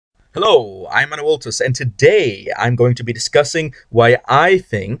Hello, I'm Manawoltus, and today I'm going to be discussing why I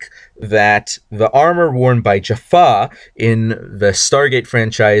think that the armor worn by Jaffa in the Stargate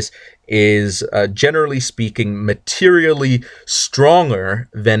franchise is, generally speaking, materially stronger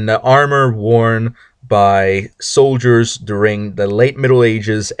than the armor worn by soldiers during the late Middle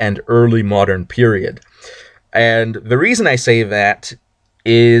Ages and early modern period. And the reason I say that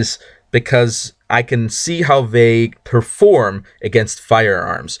is because I can see how they perform against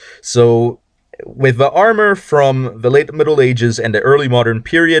firearms. So, with the armor from the late Middle Ages and the early modern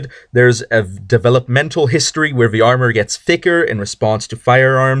period, there's a developmental history where the armor gets thicker in response to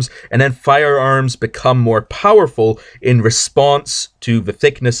firearms, and then firearms become more powerful in response to the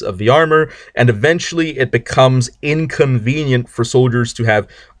thickness of the armor, and eventually it becomes inconvenient for soldiers to have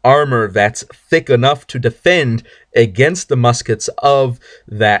armor that's thick enough to defend against the muskets of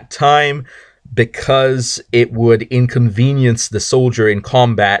that time, because it would inconvenience the soldier in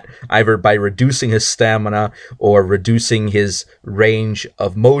combat, either by reducing his stamina or reducing his range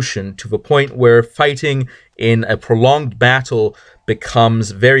of motion to the point where fighting in a prolonged battle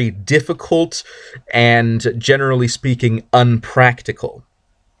becomes very difficult and, generally speaking, unpractical.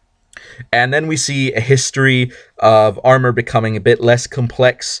 And then we see a history of armor becoming a bit less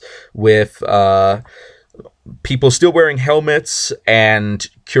complex, with people still wearing helmets and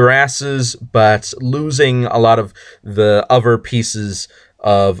cuirasses, but losing a lot of the other pieces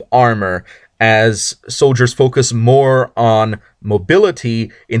of armor as soldiers focus more on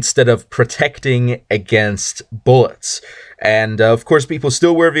mobility instead of protecting against bullets. And of course, people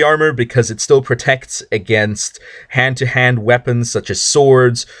still wear the armor because it still protects against hand-to-hand weapons such as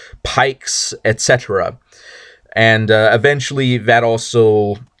swords, pikes, etc. And eventually that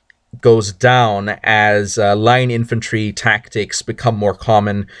also goes down as line infantry tactics become more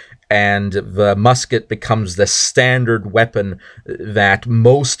common, and the musket becomes the standard weapon that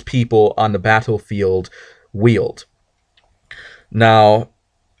most people on the battlefield wield. Now,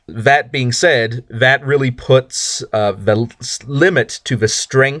 that being said, that really puts the limit to the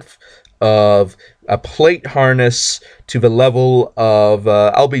strength of a plate harness to the level of,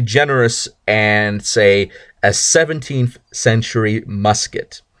 I'll be generous and say, a 17th century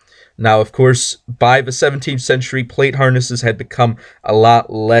musket. Now, of course, by the 17th century, plate harnesses had become a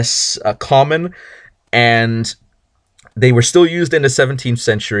lot less common, and they were still used in the 17th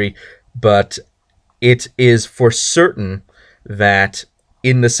century, but it is for certain that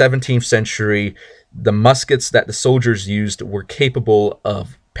in the 17th century, the muskets that the soldiers used were capable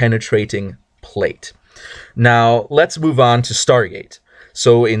of penetrating plate. Now, let's move on to Stargate.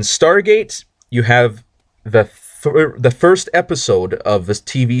 So in Stargate, you have the first episode of this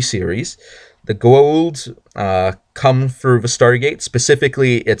TV series. The Goa'uld come through the Stargate,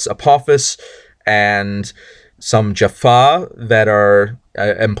 specifically its Apophis and some Jaffa that are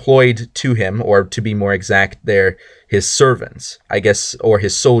employed to him, or to be more exact, they're his servants, I guess, or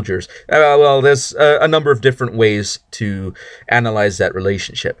his soldiers. Well, there's a number of different ways to analyze that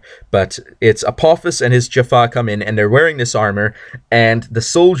relationship, but it's Apophis and his Jaffa come in, and they're wearing this armor, and the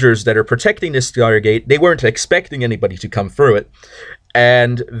soldiers that are protecting this Stargate, they weren't expecting anybody to come through it,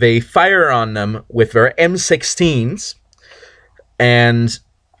 and they fire on them with their M16s, and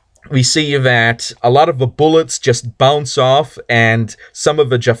we see that a lot of the bullets just bounce off, and some of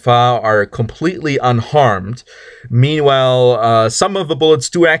the Jaffa are completely unharmed. Meanwhile, some of the bullets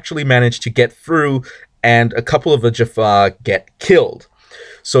do actually manage to get through, and a couple of the Jaffa get killed.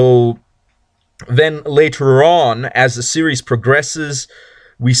 So then later on, as the series progresses,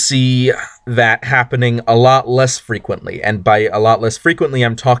 we see that happening a lot less frequently. And by a lot less frequently,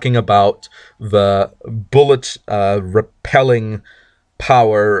 I'm talking about the bullet repelling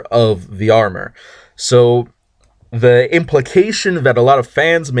power of the armor. So the implication that a lot of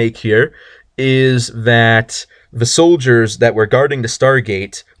fans make here is that the soldiers that were guarding the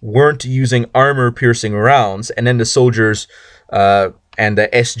Stargate weren't using armor-piercing rounds, and then the soldiers and the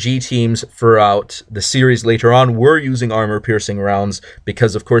SG teams throughout the series later on were using armor-piercing rounds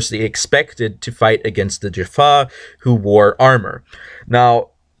because, of course, they expected to fight against the Jaffa who wore armor. Now,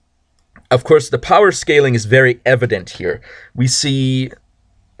 of course, the power scaling is very evident here. We see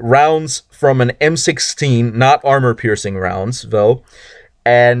rounds from an M16, not armor-piercing rounds, though,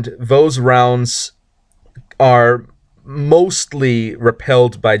 and those rounds are mostly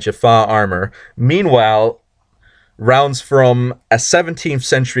repelled by Jaffa armor. Meanwhile, rounds from a 17th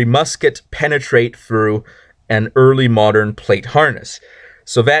century musket penetrate through an early modern plate harness.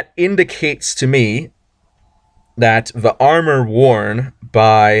 So that indicates to me that the armor worn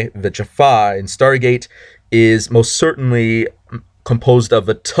by the Jaffa in Stargate is most certainly composed of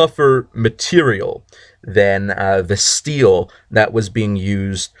a tougher material than the steel that was being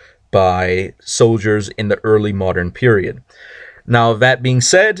used by soldiers in the early modern period. Now, that being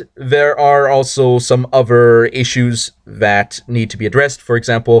said, there are also some other issues that need to be addressed. For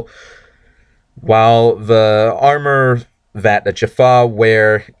example, while the armor that the Jaffa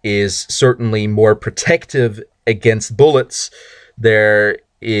wear is certainly more protective against bullets, there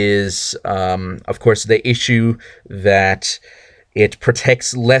is, of course, the issue that it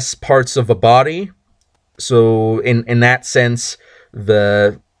protects less parts of a body. So in that sense,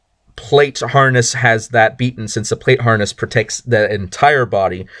 the plate harness has that beaten, since the plate harness protects the entire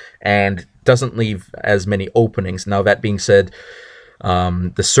body and doesn't leave as many openings. Now, that being said,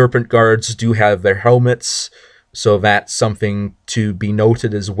 the serpent guards do have their helmets, so that's something to be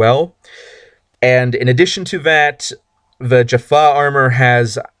noted as well. And in addition to that, the Jaffa armor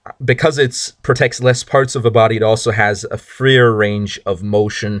has, because it protects less parts of the body, it also has a freer range of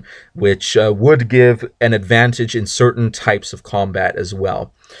motion, which would give an advantage in certain types of combat as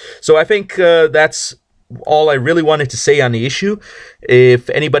well. So I think that's all I really wanted to say on the issue. If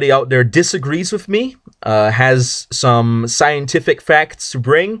anybody out there disagrees with me, has some scientific facts to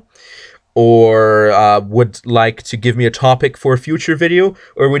bring, or would like to give me a topic for a future video,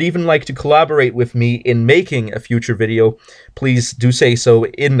 or would even like to collaborate with me in making a future video, please do say so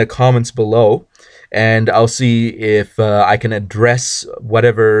in the comments below, and I'll see if I can address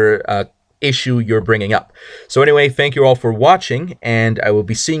whatever issue you're bringing up. So anyway, thank you all for watching, and I will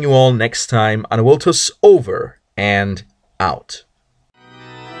be seeing you all next time on Awiltus over and out.